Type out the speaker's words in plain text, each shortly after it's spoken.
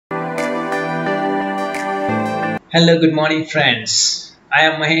Hello, good morning, friends. I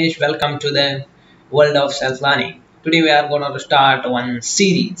am Mahesh. Welcome to the world of self-learning. Today we are going to start one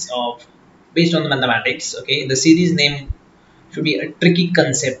series of based on the mathematics. Okay, the series name should be a tricky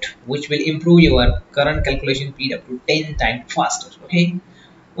concept which will improve your current calculation speed up to 10 times faster. Okay,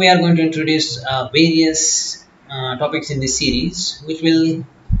 we are going to introduce various topics in this series which will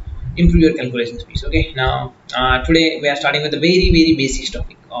improve your calculation speed. Okay, now today we are starting with a very basic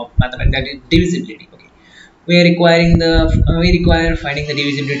topic of mathematics, that is divisibility. Okay, we require finding the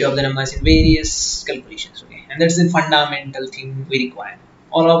divisibility of the numbers in various calculations. Okay, and that's the fundamental thing we require.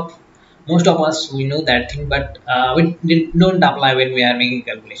 All of Most of us we know that thing, but don't apply when we are making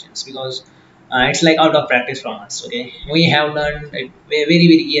calculations because it's like out of practice from us. Okay, we have learned it very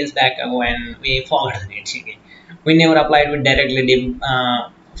years back when we forgot it. Okay, we never applied with directly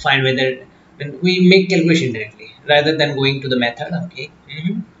find whether when we make calculation directly rather than going to the method. Okay.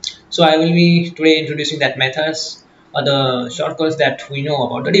 So I will be today introducing that methods or the shortcuts that we know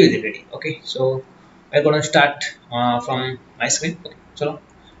about the divisibility. Okay, so we're going to start from my screen. Okay, so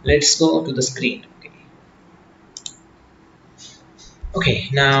let's go to the screen. Okay,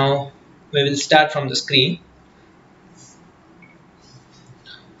 now we will start from the screen.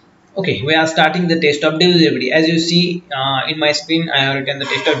 Okay, we are starting the test of divisibility. As you see in my screen, I have written the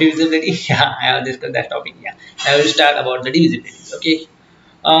test of divisibility. Yeah, I have discussed that topic. Yeah, I will start about the divisibility. Okay,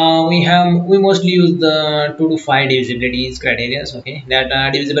 we mostly use the 2 to 5 divisibility criteria. Okay, that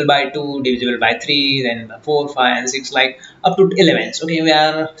are divisible by 2, divisible by 3, then 4, 5, and 6, like up to 11. Okay, we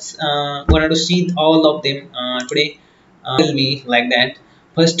are going to see all of them today. Will be like that.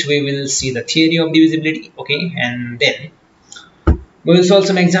 First, we will see the theory of divisibility. Okay, and then we will solve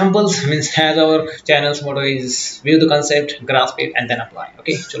some examples. Means as our channel's motto is view the concept, grasp it, and then apply.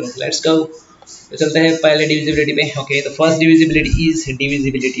 Okay, so let's go. तो चलते हैं पहले divisibility पे. Okay, the first divisibility is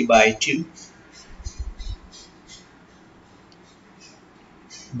divisibility by 2.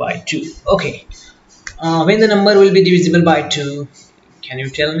 Okay, when the number will be divisible by 2, can you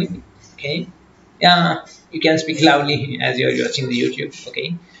tell me? Okay, yeah, you can speak loudly as you are watching the YouTube.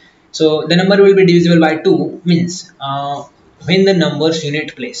 Okay, so the number will be divisible by 2 means when the number's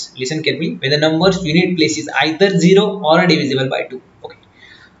unit place, listen carefully, when the number's unit place is either 0 or divisible by 2. Okay,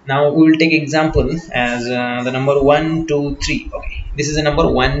 now we will take example as the number 1 2 3. Okay, this is the number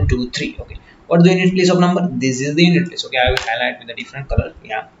 1 2 3. Okay, what is the unit place of number? This is the unit place. Okay, I will highlight with a different color.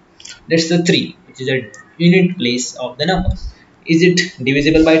 Yeah, that's the 3, which is a unit place of the number. Is it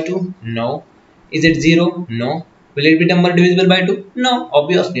divisible by 2? No. Is it 0? No. Will it be number divisible by 2? No,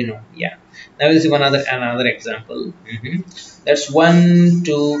 obviously no. Yeah, now we'll see another example. That's 1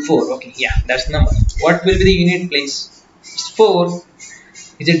 2 4. Okay, yeah, that's number. What will be the unit place? It's 4.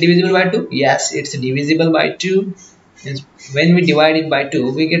 Is it divisible by 2? Yes, it's divisible by 2. Means when we divide it by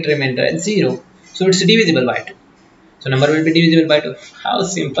 2, we get remainder as 0. So it's divisible by 2. So number will be divisible by 2. How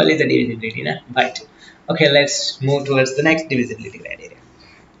simple is the divisibility, na? By 2. Okay, let's move towards the next divisibility criteria,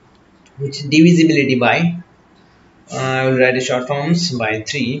 which is divisibility by, I will write the short forms, by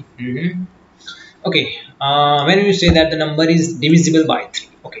 3. Okay, when you say that the number is divisible by 3,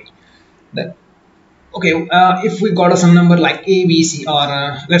 okay, if we got some number like a b c,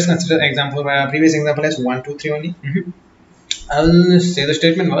 or let's consider example, previous example as 1 2 3 only. I will say the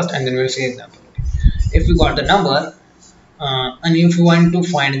statement first and then we will say example. Okay. If we got the number and if you want to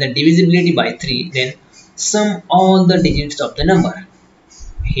find the divisibility by 3, then sum all the digits of the number.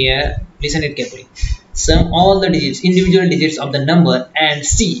 Here, listen it carefully. Sum all the digits, individual digits of the number, and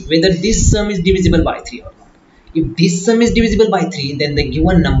see whether this sum is divisible by 3 or not. If this sum is divisible by 3, then the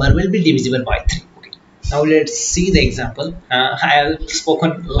given number will be divisible by 3. Okay. Now let's see the example. I have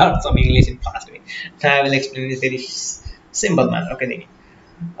spoken lots of English in fast way. I will explain this very simple manner. Okay.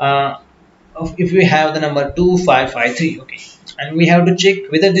 If we have the number 2553, okay, and we have to check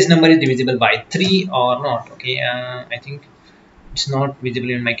whether this number is divisible by 3 or not. Okay, I think it's not visible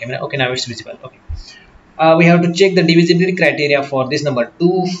in my camera. Okay, now it's visible. Okay, we have to check the divisibility criteria for this number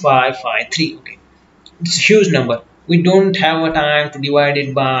 2553. Okay, it's a huge number. We don't have a time to divide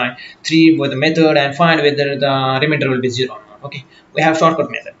it by 3 with the method and find whether the remainder will be 0 or not. Okay, we have shortcut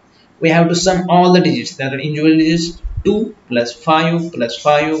method. We have to sum all the digits, that are individual digits. 2 plus 5 plus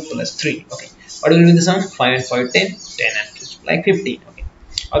 5 plus 3. Okay, what will be the sum? 5 and 5 10, 10 and 2 like 15. Okay,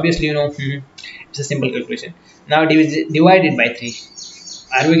 obviously you know it's a simple calculation. Now divide it by 3.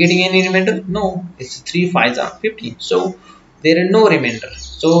 Are we getting any remainder? No, it's 3 5s are 15, so there are no remainder,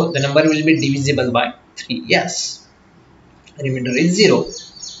 so the number will be divisible by 3. Yes, remainder is 0.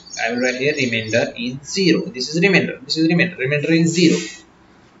 I will write here remainder is 0. This is remainder, this is remainder is 0.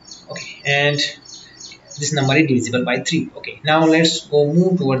 Okay, and this number is divisible by 3. Okay, now let's go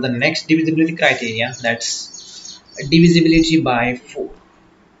move toward the next divisibility criteria, that's divisibility by 4.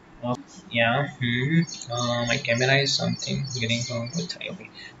 Yeah, my camera is something getting wrong with. Okay,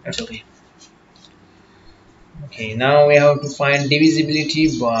 that's okay. Okay, now we have to find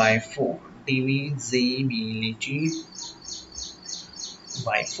divisibility by 4. Divisibility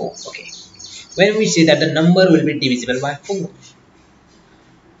by 4. Okay, when we say that the number will be divisible by 4,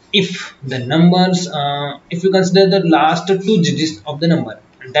 if the numbers, if you consider the last two digits of the number,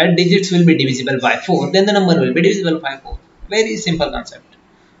 and that digits will be divisible by 4, then the number will be divisible by 4. Very simple concept.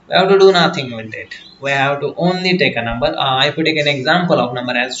 We have to do nothing with it. We have to only take a number. If we take an example of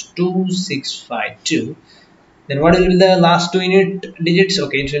number as 2652, then what will be the last two unit digits?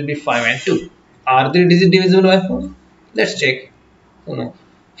 Okay, it will be 5 and 2. Are the digits divisible by 4? Let's check. Oh no,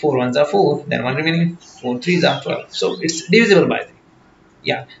 4 ones are 4, then 1 remaining, 4 threes are 12. So it's divisible by 3.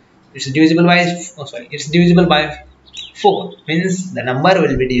 Yeah, it's divisible by, oh sorry, it's divisible by 4, means the number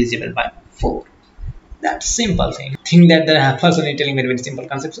will be divisible by 4. That's simple thing. I think that the person is telling very simple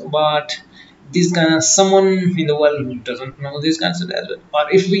concepts, but this kind of someone in the world doesn't know this concept as well.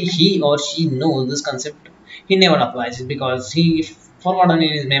 Or if he or she knows this concept, he never applies it because he forgotten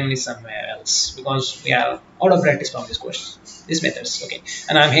in his memory somewhere else. Because we are out of practice from this question, these methods. Okay,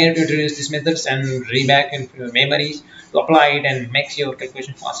 and I'm here to introduce these methods and read back into your memories to apply it and make your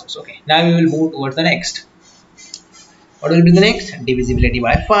calculation faster. Okay, now we will move towards the next. What will be the next? Divisibility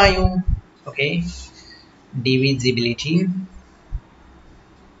by 5. Okay, divisibility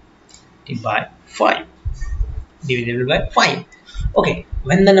by 5. Divisible by 5. Okay,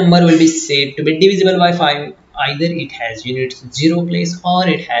 when the number will be said to be divisible by 5, either it has units 0 place or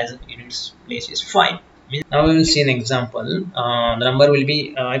it has units place is 5. Now we will see an example. The number will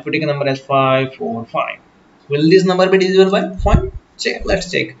be, if we take a number as 545, will this number be divisible by 5? Let's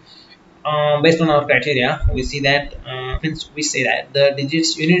check. Based on our criteria, we see that we say that the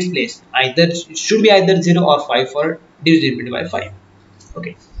digits units place either it should be either 0 or 5 for divisibility by 5.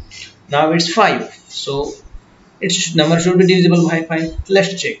 Okay, now it's 5, so its number should be divisible by 5.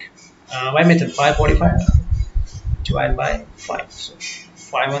 Let's check. By method, 545 divided by 5. So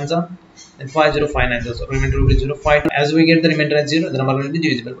 5 ones are, then 5059, so remainder will be 0. 5. As we get the remainder as 0, the number will be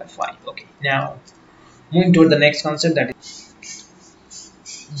divisible by 5. Okay, now moving toward the next concept, that is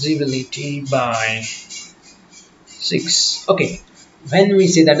divisibility by 6. Okay, when we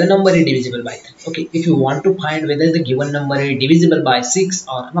say that the number is divisible by 3. Okay, if you want to find whether the given number is divisible by 6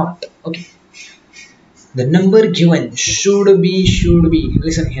 or not, okay, the number given should be,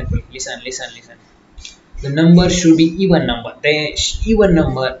 listen here please, listen. The number should be even number. The even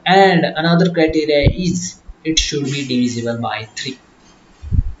number, and another criteria is it should be divisible by 3.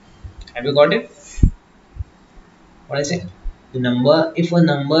 Have you got it? What I say? The number, if a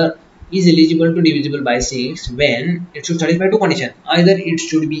number is eligible to divisible by 6, when it should satisfy two conditions. Either it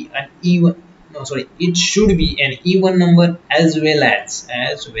should be an even, it should be an even number as well as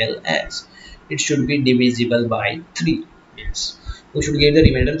it should be divisible by 3. Means we should get the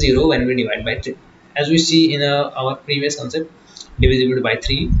remainder 0 when we divide by 3. As we see in our previous concept, divisibility by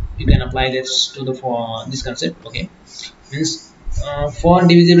 3, you can apply this to the this concept. Okay, means for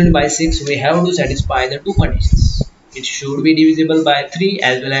divisibility by 6, we have to satisfy the two conditions. It should be divisible by 3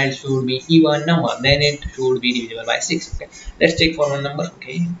 as well as should be even number. Then it should be divisible by 6. Okay, let's check for one number.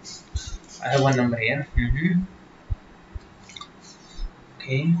 Okay, I have one number here.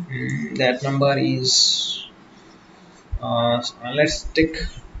 Okay, that number is let's take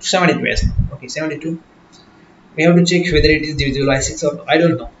 72. Okay, 72. We have to check whether it is divisible by 6 or I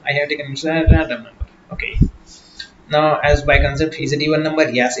don't know. I have taken a random number. Okay, now as by concept, is it even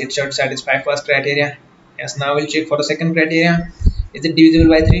number? Yes, it should satisfy first criteria. Yes, now we'll check for the second criteria. Is it divisible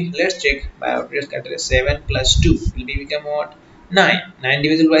by 3? Let's check by our previous criteria. 7 plus 2 will become what? 9. 9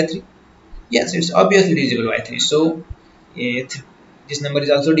 divisible by 3? Yes, it's obviously divisible by 3. So this number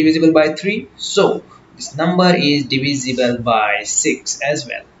is also divisible by 3. So this number is divisible by 6 as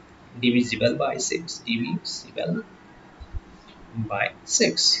well. Divisible by 6. Divisible by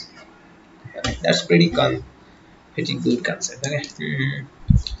 6. Okay, that's pretty good concept. Okay.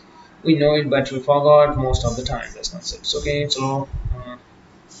 We know it, but we forgot most of the time this concept. Okay, so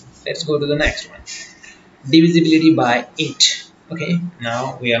let's go to the next one. Divisibility by 8. Okay,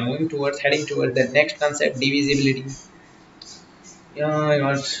 now we are heading towards the next concept, divisibility. Yeah, I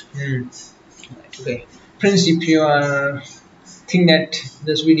got okay. Friends, if you are think that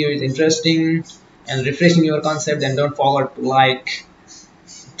this video is interesting and refreshing your concept, then don't forget to like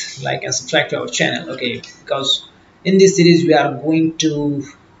and subscribe to our channel. Okay, because in this series we are going to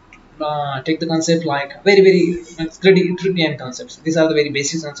take the concept like very tricky concepts. These are the very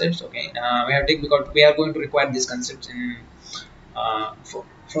basic concepts. Okay, we have take because we are going to require these concepts in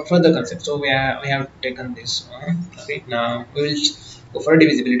for further concept. So we have taken this one. Okay, now we will go for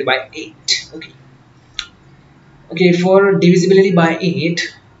divisibility by 8. Okay, for divisibility by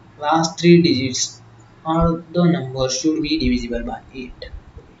 8, last 3 digits are the numbers should be divisible by 8.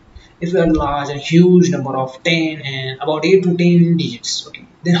 If we have large and huge number of 10 and about 8 to 10 digits, okay,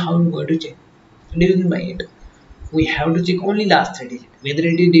 then how are we going to check? Division by 8. We have to check only last 3 digits, whether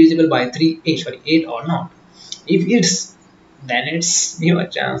it is divisible by 8 or not. If it's, then it's your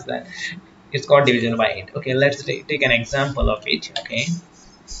chance that it's got divisible by 8. Okay, let's take an example of it. Okay,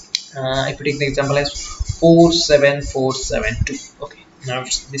 if we take the example as 47472. Okay, now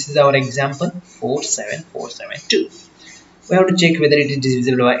this is our example 47472. We have to check whether it is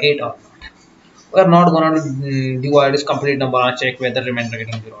divisible by 8 or not. We are not going to divide this complete number and check whether remainder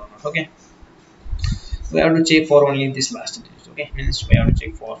getting 0 or not. Okay, we have to check for only this last digit. Okay, means we have to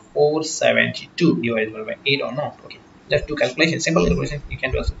check for 472 divisible by 8 or not. Okay, let's do calculation, simple calculation. You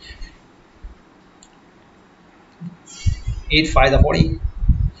can do also 8 5 the 40.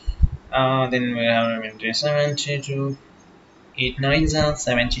 Then we have 72, 8 9 are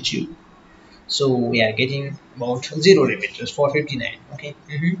 72. So we are getting about 0 remainders for 59. Okay,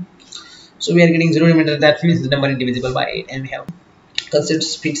 so we are getting 0 remainder. That means the number is divisible by 8, and we have considered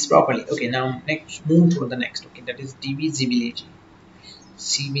speeds properly. Okay, now next move to the next. Okay, that is divisibility.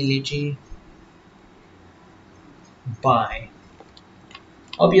 Divisibility by,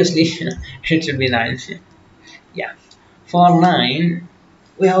 obviously it should be 9. Yeah, for 9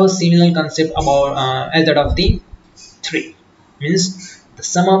 we have a similar concept about as that of the 3, means the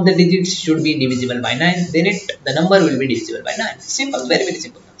sum of the digits should be divisible by 9, then the number will be divisible by 9. Simple, very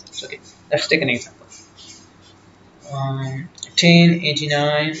simple concept. Okay, let's take an example. 10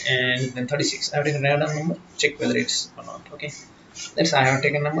 89 and then 36. I have taken a random number, check whether it's or not. Okay, I have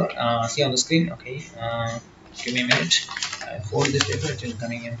taken a number, see on the screen. Okay, give me a minute. I fold this paper, it is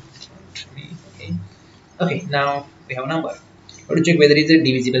coming in front of me. Okay, now we have a number. We have to check whether it is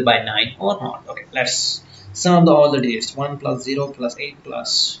divisible by 9 or not. Okay, let's sum of all the digits. 1 plus 0 plus 8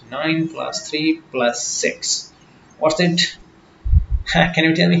 plus 9 plus 3 plus 6. What's it? Can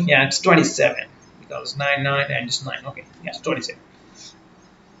you tell me? Yeah, it's 27, because 9 and it's 9. Okay, yes, 27.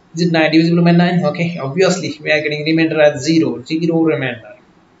 Is it 9 divisible by 9? Okay, obviously we are getting remainder as 0 remainder.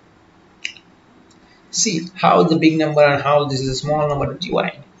 See how the big number and how this is a small number to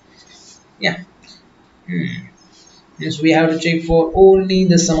divide. Yeah. Yes, we have to check for only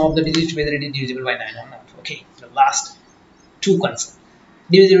the sum of the digits whether it is divisible by 9 or not. Okay, the last two concepts.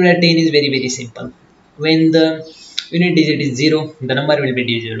 Divisible by 10 is very simple. When the unit digit is 0, the number will be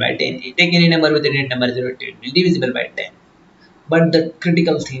divisible by 10. You take any number with the unit number 0, it will be divisible by 10. But the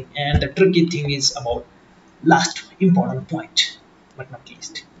critical thing and the tricky thing is about last important point, but not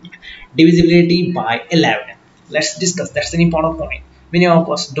least, divisibility by 11. Let's discuss. That's an important point. Many of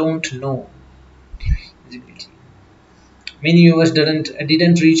us don't know divisibility. Many viewers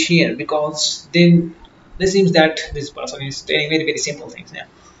didn't reach here because then it seems that this person is saying very simple things. Now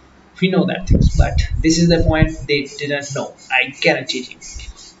we know that things, but this is the point they didn't know. I guarantee you,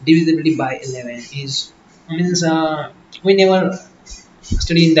 divisibility by 11 is means we never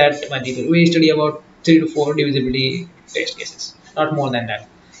study in that multiple. We study about 3 to 4 divisibility test cases, not more than that.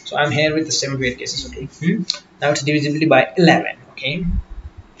 So I'm here with the 7 to 8 cases. Okay, now it's divisibility by 11. Okay,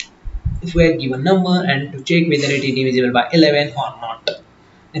 if we are given number and to check whether it is divisible by 11 or not,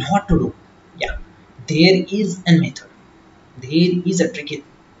 then what to do? Yeah, there is a method. There is a trick.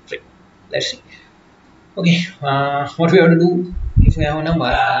 Let's see. Okay, what we have to do, if we have a number,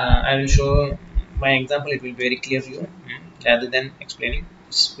 I will show my example. It will be very clear to you rather than explaining.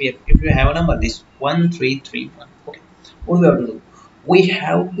 If you have a number, this 1331. Okay, what do we have to do? We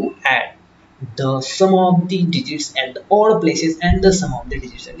have to add the sum of the digits at the odd places and the sum of the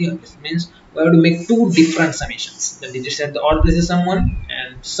digits at the odd places. Means we have to make two different summations. The digits at the odd places sum 1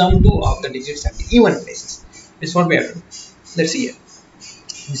 and sum 2 of the digits at the even places. This is what we have to do. Let's see here.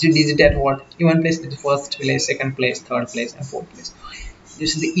 This is digit at what? Even place. This is first place, second place, third place, and fourth place.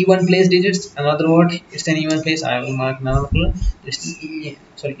 This is the even place digits. Another word, it's an even place. I will mark another color. This is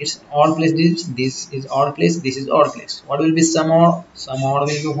it's odd place digits. This is odd place. This is odd place. What will be sum odd? Sum odd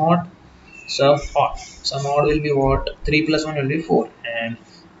will be what? Sum odd. Sum odd will be what? 3 plus 1 will be 4. And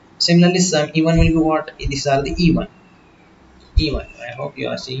similarly, sum even will be what? These are the even. Even. I hope you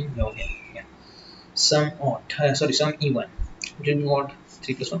are seeing okay. Yeah. Sum odd. Sum even. It will be what?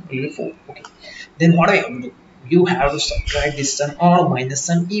 3 plus 1 will be 4. Okay. Then what I have to do? You have to subtract this sum odd minus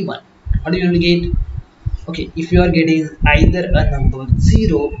sum even. What do you will get? Okay, if you are getting either a number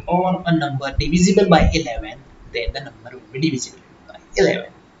 0 or a number divisible by 11, then the number will be divisible by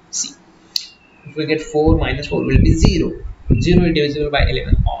 11. See, if we get 4 minus 4 will be 0. 0 is divisible by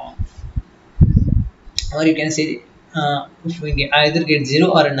 11, or you can say if we either get 0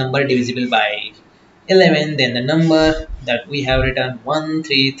 or a number divisible by 11, then the number that we have written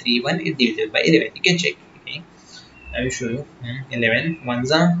 1331 is divisible by 11. You can check. Okay, I will show you. 11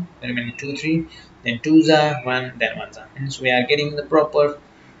 ones are remaining 2 3, then 2s are 1, then 1s are, means we are getting the proper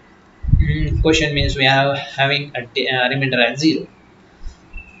question, means we are having a remainder as 0.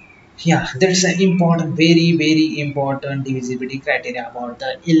 Yeah, that's an important, very important divisibility criteria about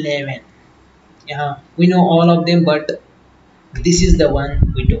the 11. Yeah, we know all of them, but this is the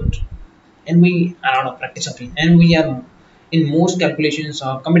one we don't, and we are out of practice of it. And we are in most calculations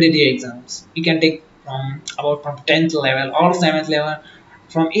of competitive exams, you can take from about from 10th level or 7th level,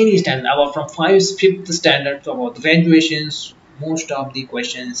 from any standard, about from 5th standard to about graduations. Most of the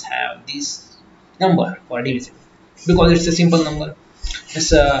questions have this number for divisible, because it's a simple number.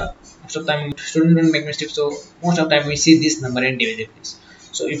 It's most of the time students don't make mistakes, so most of the time we see this number in divisibilities.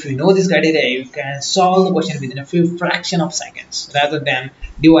 So if you know this criteria, you can solve the question within a few fraction of seconds rather than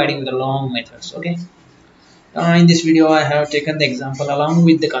dividing with the long methods. Okay. In this video, I have taken the example along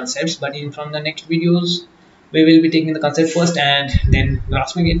with the concepts, but in from the next videos, we will be taking the concept first and then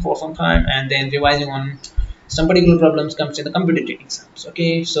grasping it for some time and then revising on some particular problems comes in the competitive exams.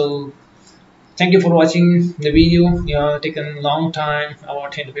 Okay, so thank you for watching the video. You have taken long time,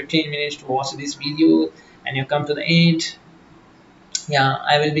 about 10 to 15 minutes to watch this video, and you come to the end. Yeah,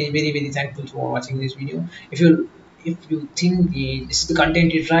 I will be very thankful for watching this video. If you think this is the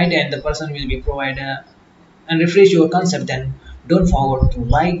content is right and the person will be provided and refresh your concept, then don't forget to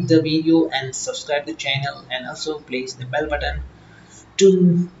like the video and subscribe the channel, and also place the bell button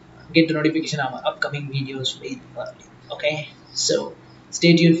to get the notification of our upcoming videos very early. Okay, so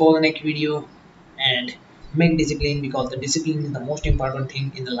stay tuned for the next video and make discipline, because the discipline is the most important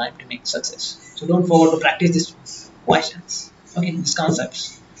thing in the life to make success. So don't forget to practice these questions, okay, these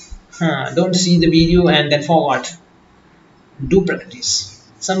concepts. Don't see the video and then forget. Do practice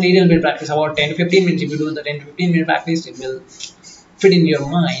some little bit practice, about 10 to 15 minutes. If you do the 10 to 15 minute practice, it will fit in your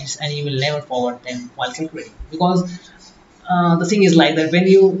minds and you will never forget them while calculating. Because the thing is like that, when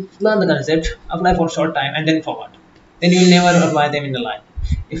you learn the concept, apply for a short time and then forget, then you will never apply them in the life.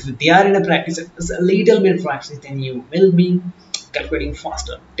 If they are in a practice, a little bit of practice, then you will be calculating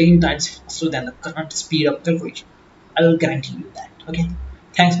faster, 10 times faster than the current speed of calculation. I will guarantee you that. Okay,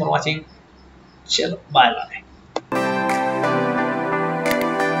 thanks for watching. Chalo, bye bye.